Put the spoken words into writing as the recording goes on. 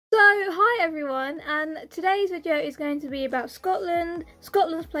Hi everyone, and today's video is going to be about Scotland,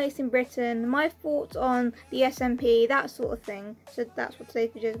 Scotland's place in Britain, my thoughts on the SNP, that sort of thing. So that's what today's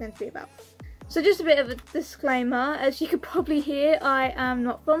video is going to be about. So just a bit of a disclaimer, as you could probably hear, I am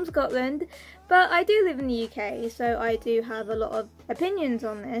not from Scotland, but I do live in the UK, so I do have a lot of opinions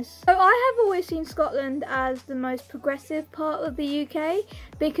on this. So I have always seen Scotland as the most progressive part of the UK,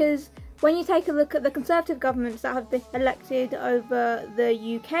 because when you take a look at the Conservative governments that have been elected over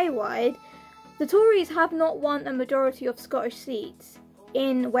the UK-wide, the Tories have not won a majority of Scottish seats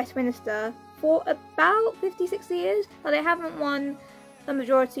in Westminster for about 50-60 years. Like, they haven't won a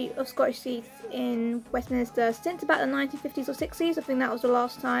majority of Scottish seats in Westminster since about the 1950s or 60s. I think that was the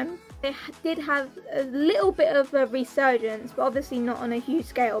last time. They did have a little bit of a resurgence, but obviously not on a huge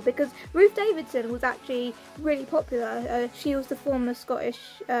scale, because Ruth Davidson was actually really popular. She was the former Scottish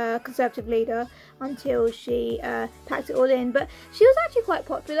Conservative leader until she packed it all in, but she was actually quite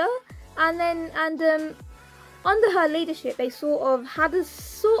popular. And then under her leadership, they sort of had a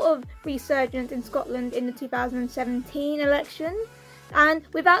sort of resurgence in Scotland in the 2017 election. And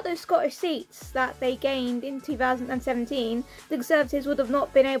without those Scottish seats that they gained in 2017, the Conservatives would have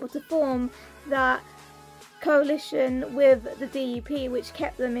not been able to form that coalition with the DUP, which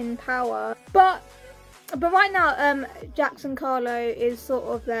kept them in power. But right now, Jackson Carlo is sort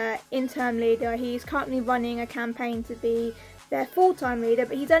of their interim leader. He's currently running a campaign to be their full-time leader,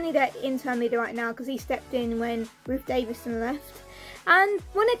 but he's only their interim leader right now because he stepped in when Ruth Davidson left. And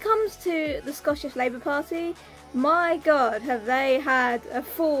when it comes to the Scottish Labour Party, my god, have they had a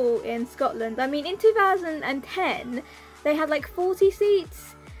fall in Scotland. I mean, in 2010, they had like 40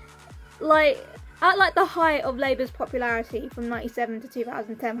 seats. Like, at like the height of Labour's popularity from 97 to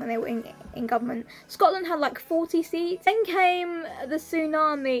 2010 when they were in government, Scotland had like 40 seats. Then came the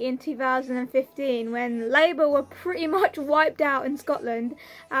tsunami in 2015 when Labour were pretty much wiped out in Scotland,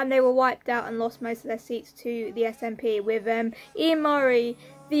 and they were wiped out and lost most of their seats to the SNP, with Ian Murray,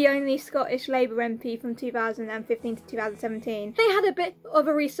 the only Scottish Labour MP from 2015 to 2017. They had a bit of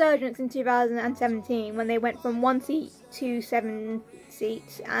a resurgence in 2017 when they went from 1 seat to 7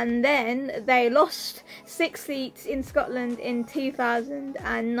 seats, and then they lost 6 seats in Scotland in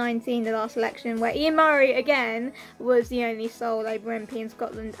 2019, the last election, where Ian Murray again was the only sole Labour MP in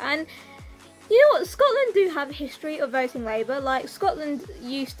Scotland. And you know what, Scotland do have a history of voting Labour. Like, Scotland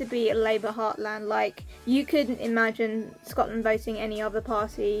used to be a Labour heartland. Like, you couldn't imagine Scotland voting any other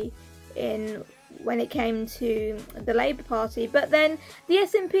party when it came to the Labour Party. But then the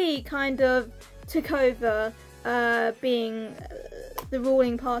SNP kind of took over being the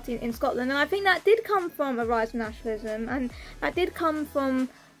ruling party in Scotland, and I think that did come from a rise of nationalism, and that did come from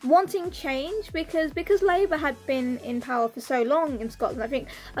wanting change, because Labour had been in power for so long in Scotland. I think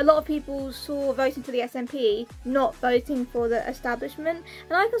a lot of people saw voting for the SNP not voting for the establishment,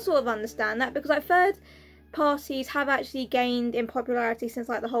 and I can sort of understand that, because like, third parties have actually gained in popularity since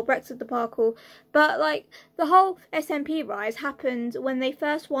like the whole Brexit debacle, but like the whole SNP rise happened when they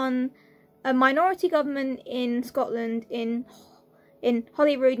first won a minority government in Scotland in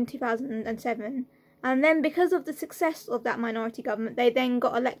Holyrood in 2007. And then because of the success of that minority government, they then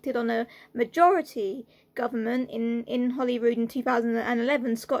got elected on a majority government in Holyrood in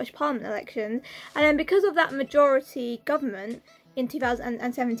 2011 Scottish Parliament elections. And then because of that majority government in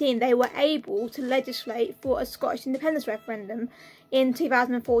 2017, they were able to legislate for a Scottish independence referendum in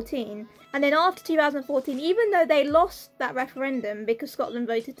 2014. And then after 2014, even though they lost that referendum because Scotland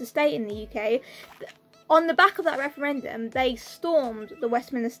voted to stay in the UK, on the back of that referendum, they stormed the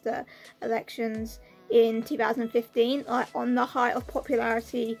Westminster elections in 2015, on the height of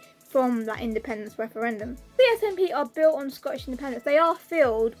popularity from that independence referendum. The SNP are built on Scottish independence. They are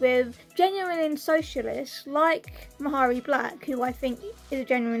filled with genuine socialists like Mahairi Black, who I think is a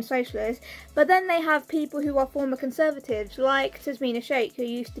genuine socialist, but then they have people who are former Conservatives like Tasmina Sheikh, who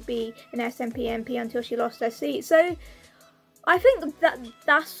used to be an SNP MP until she lost her seat. So I think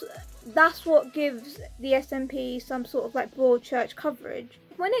that's what gives the SNP some sort of like broad church coverage.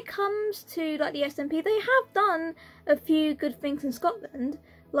 When it comes to like the SNP, they have done a few good things in Scotland.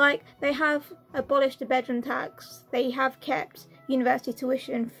 Like, they have abolished the bedroom tax, they have kept university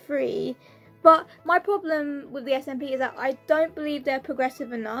tuition free. But my problem with the SNP is that I don't believe they're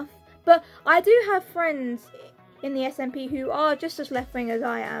progressive enough. But I do have friends in the SNP who are just as left-wing as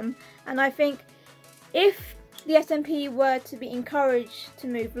I am, and I think if the SNP were to be encouraged to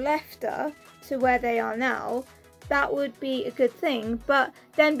move lefter to where they are now, that would be a good thing. But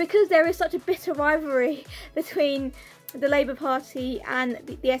then, because there is such a bitter rivalry between the Labour Party and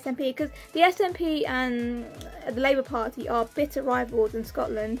the SNP, because the SNP and the Labour Party are bitter rivals in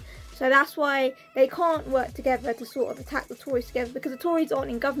Scotland, So that's why they can't work together to sort of attack the Tories together, because the Tories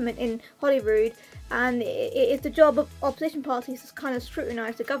aren't in government in Holyrood, and it is the job of opposition parties to kind of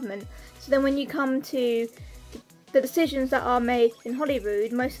scrutinise the government. So then when you come to the decisions that are made in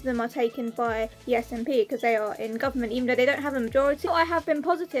Holyrood, most of them are taken by the SNP because they are in government, even though they don't have a majority. I have been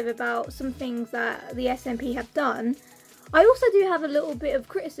positive about some things that the SNP have done. I also do have a little bit of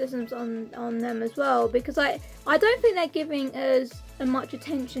criticisms on them as well, because I don't think they're giving as much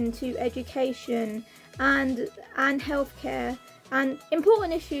attention to education and healthcare and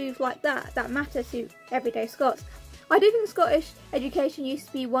important issues like that matter to everyday Scots. I do think Scottish education used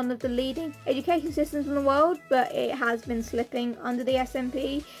to be one of the leading education systems in the world, but it has been slipping under the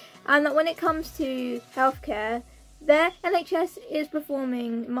SNP. And that when it comes to healthcare, their NHS is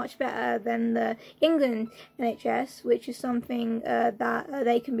performing much better than the England NHS, which is something that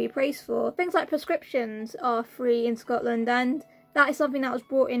they can be praised for. Things like prescriptions are free in Scotland, and that is something that was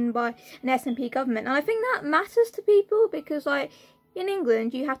brought in by an SNP government. And I think that matters to people, because like in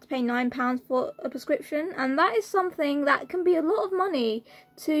England you have to pay £9 for a prescription, and that is something that can be a lot of money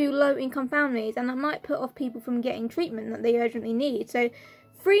to low income families, and that might put off people from getting treatment that they urgently need. So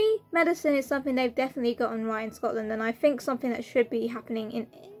free medicine is something they've definitely gotten right in Scotland, and I think something that should be happening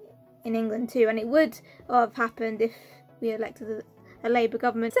in England too, and it would have happened if we elected a Labour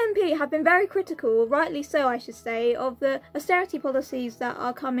government. SNP have been very critical, rightly so I should say, of the austerity policies that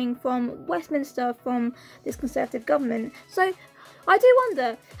are coming from Westminster from this Conservative government. So I do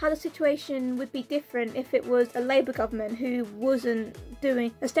wonder how the situation would be different if it was a Labour government who wasn't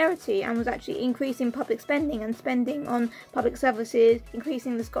doing austerity and was actually increasing public spending and spending on public services,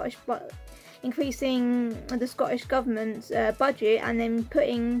 increasing the Scottish government's budget, and then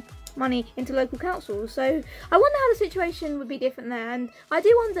putting money into local councils. So I wonder how the situation would be different there, and I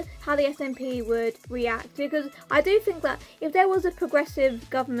do wonder how the SNP would react, because I do think that if there was a progressive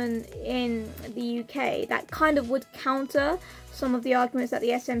government in the UK, that kind of would counter some of the arguments that the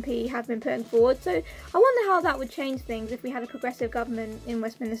SNP have been putting forward. So I wonder how that would change things if we had a progressive government in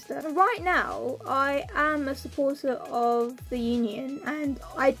Westminster. Right now I am a supporter of the Union, and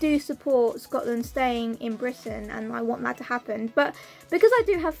I do support Scotland staying in Britain, and I want that to happen. But because I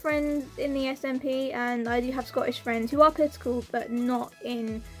do have friends in the SNP, and I do have Scottish friends who are political but not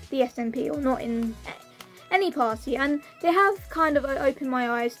in the SNP or not in any party, and they have kind of opened my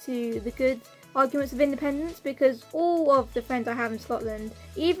eyes to the good arguments of independence, because all of the friends I have in Scotland,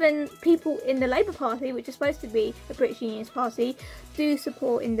 even people in the Labour Party, which is supposed to be a British Unionist party, do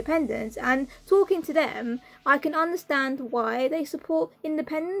support independence. And talking to them, I can understand why they support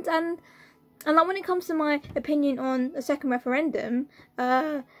independence. And like when it comes to my opinion on a second referendum,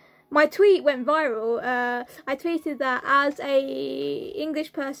 my tweet went viral. I tweeted that as a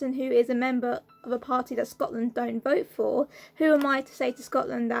English person who is a member of a party that Scotland don't vote for, who am I to say to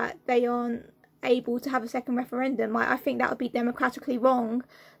Scotland that they aren't able to have a second referendum? I think that would be democratically wrong.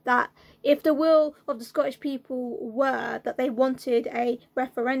 That if the will of the Scottish people were that they wanted a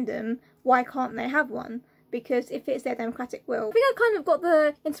referendum, why can't they have one? Because if it's their democratic will. I think I kind of got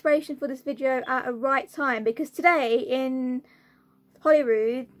the inspiration for this video at a right time, because today in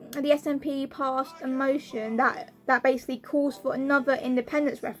Holyrood, the SNP passed a motion that basically calls for another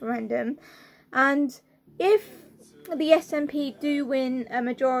independence referendum, and if the SNP do win a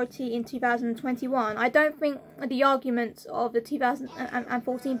majority in 2021, I don't think the arguments of the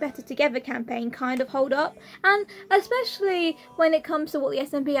 2014 Better Together campaign kind of hold up, and especially when it comes to what the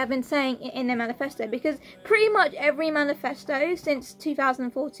SNP have been saying in their manifesto, because pretty much every manifesto since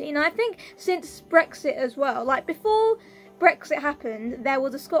 2014, and I think since Brexit as well, like before Brexit happened, there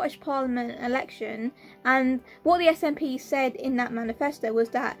was a Scottish Parliament election, and what the SNP said in that manifesto was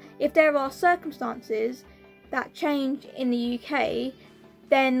that if there are circumstances that change in the UK,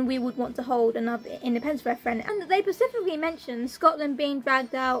 then we would want to hold another independence referendum. And they specifically mentioned Scotland being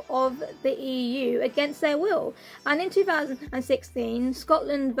dragged out of the EU against their will. And in 2016,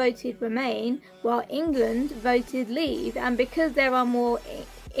 Scotland voted Remain, while England voted Leave. And because there are more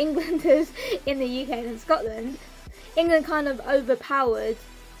Englanders in the UK than Scotland, England kind of overpowered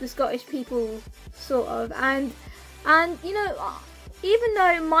the Scottish people, sort of. And you know, even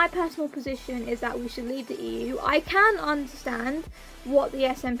though my personal position is that we should leave the EU, I can understand what the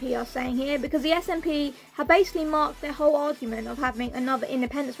SNP are saying here, because the SNP have basically marked their whole argument of having another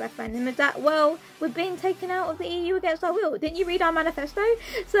independence referendum as that, well, we're being taken out of the EU against our will. Didn't you read our manifesto?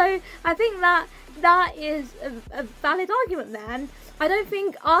 So I think that is a valid argument there, and I don't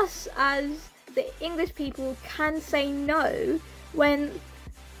think us as the English people can say no when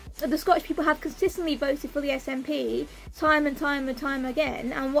the Scottish people have consistently voted for the SNP time and time and time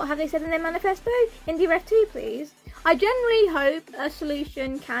again, and what have they said in their manifesto? Indie Ref 2 please. I generally hope a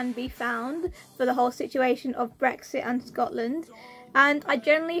solution can be found for the whole situation of Brexit and Scotland, and I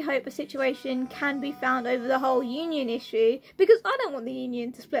generally hope a situation can be found over the whole union issue, because I don't want the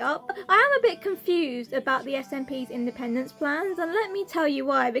union to split up. I am a bit confused about the SNP's independence plans, and let me tell you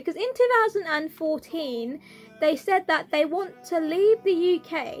why. Because in 2014 they said that they want to leave the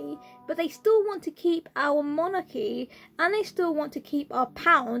UK, but they still want to keep our monarchy, and they still want to keep our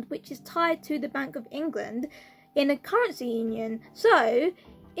pound, which is tied to the Bank of England, in a currency union. So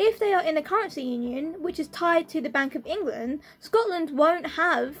if they are in a currency union which is tied to the Bank of England, Scotland won't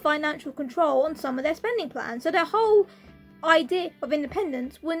have financial control on some of their spending plans. So their whole idea of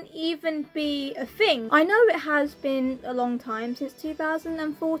independence wouldn't even be a thing. I know it has been a long time since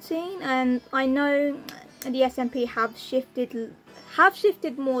 2014, and I know the SNP have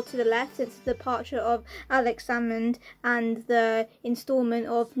shifted more to the left since the departure of Alex Salmond and the instalment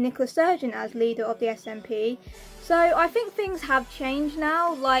of Nicola Sturgeon as leader of the SNP. So I think things have changed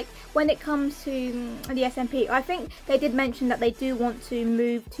now. Like when it comes to the SNP, I think they did mention that they do want to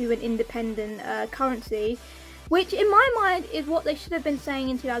move to an independent currency, which in my mind is what they should have been saying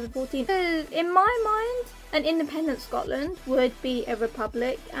in 2014. In my mind, an independent Scotland would be a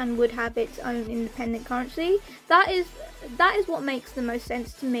republic and would have its own independent currency. That is what makes the most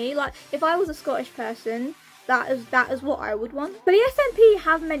sense to me. Like if I was a Scottish person, that is what I would want. But the SNP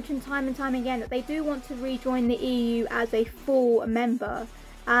have mentioned time and time again that they do want to rejoin the EU as a full member,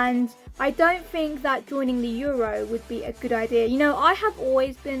 and I don't think that joining the Euro would be a good idea. You know, I have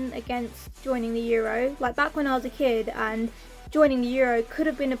always been against joining the Euro. Like back when I was a kid and joining the Euro could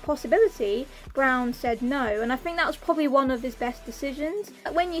have been a possibility, Brown said no, and I think that was probably one of his best decisions.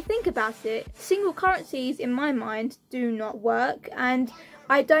 When you think about it, single currencies in my mind do not work, and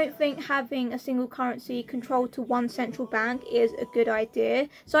I don't think having a single currency controlled to one central bank is a good idea.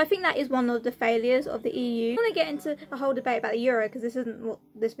 So I think that is one of the failures of the EU. I want to get into a whole debate about the Euro because this isn't what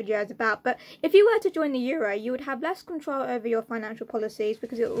this video is about, but if you were to join the Euro, you would have less control over your financial policies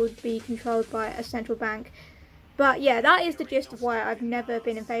because it would be controlled by a central bank. But yeah, that is the gist of why I've never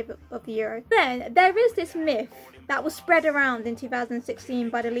been in favour of the Euro. Then there is this myth that was spread around in 2016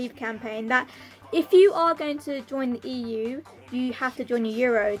 by the Leave campaign that if you are going to join the EU, you have to join the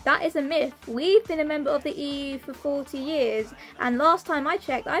Euro. That is a myth. We've been a member of the EU for 40 years, and last time I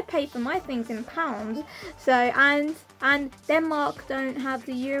checked, I paid for my things in pounds. So, and Denmark don't have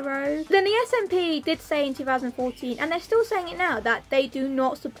the Euro. Then the SNP did say in 2014, and they're still saying it now, that they do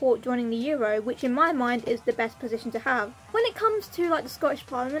not support joining the Euro, which in my mind is the best position to have. When it comes to like the Scottish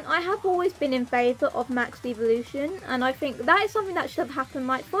Parliament, I have always been in favour of max devolution, and I think that is something that should have happened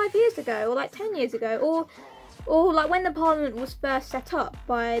like 5 years ago, or like 10 years ago, or like when the Parliament was first set up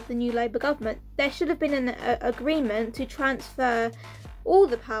by the new Labour government. There should have been an agreement to transfer all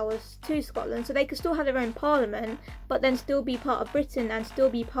the powers to Scotland so they could still have their own parliament but then still be part of Britain and still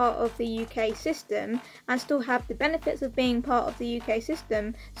be part of the UK system and still have the benefits of being part of the UK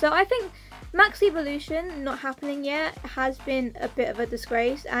system. So I think max devolution not happening yet has been a bit of a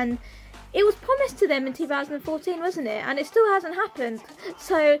disgrace, and it was promised to them in 2014, wasn't it? And it still hasn't happened.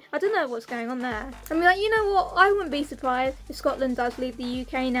 So I don't know what's going on there. I mean, like, you know what? I wouldn't be surprised if Scotland does leave the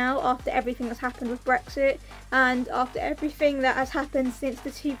UK now after everything that's happened with Brexit and after everything that has happened since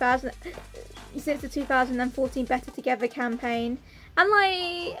the 2014 Better Together campaign. And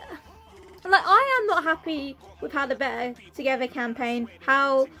like I am not happy with how the Better Together campaign,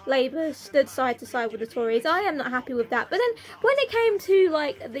 how Labour stood side to side with the Tories. I am not happy with that. But then when it came to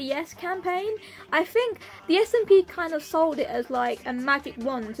like the Yes campaign, I think the SNP kind of sold it as like a magic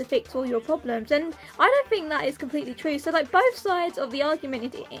wand to fix all your problems, and I don't think that is completely true. So like both sides of the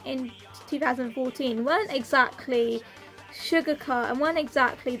argument in 2014 weren't exactly sugarcoat and weren't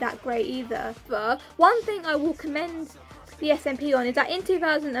exactly that great either. But one thing I will commend the SNP on is that in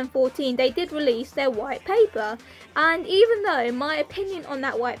 2014 they did release their white paper, and even though my opinion on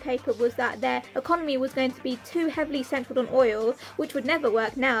that white paper was that their economy was going to be too heavily centred on oil, which would never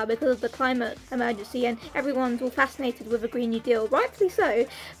work now because of the climate emergency and everyone's all fascinated with a Green New Deal, rightfully so,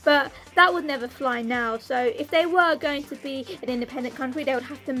 but that would never fly now. So if they were going to be an independent country, they would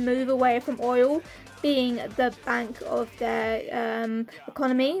have to move away from oil being the bank of their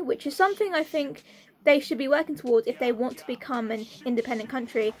economy, which is something I think they should be working towards if they want to become an independent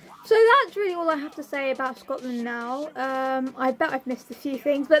country. So that's really all I have to say about Scotland now. I bet I've missed a few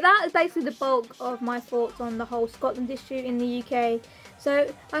things, but that is basically the bulk of my thoughts on the whole Scotland issue in the UK.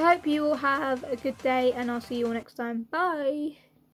 So I hope you all have a good day, and I'll see you all next time. Bye!